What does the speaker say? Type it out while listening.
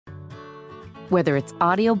Whether it's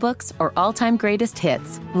audiobooks or all-time greatest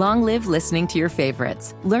hits, long live listening to your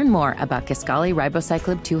favorites. Learn more about Kisqali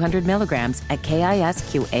Ribociclib 200 milligrams at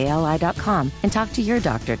KISQALI.com and talk to your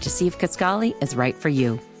doctor to see if Kisqali is right for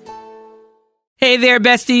you. Hey there,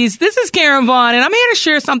 besties. This is Karen Vaughn, and I'm here to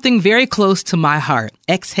share something very close to my heart.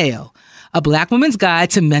 Exhale, a Black woman's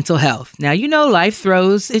guide to mental health. Now, you know life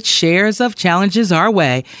throws its shares of challenges our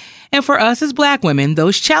way, and for us as Black women,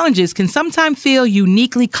 those challenges can sometimes feel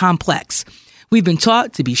uniquely complex. We've been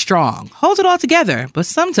taught to be strong, hold it all together, but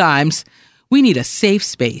sometimes we need a safe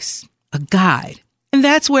space, a guide, and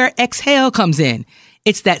that's where Exhale comes in.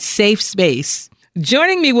 It's that safe space.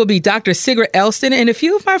 Joining me will be Dr. Sigrid Elston and a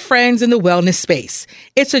few of my friends in the wellness space.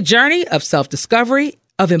 It's a journey of self-discovery,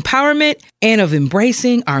 of empowerment, and of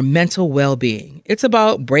embracing our mental well-being. It's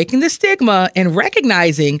about breaking the stigma and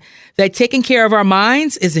recognizing that taking care of our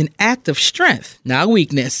minds is an act of strength, not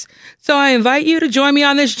weakness. So I invite you to join me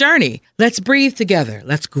on this journey. Let's breathe together.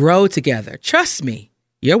 Let's grow together. Trust me,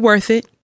 you're worth it.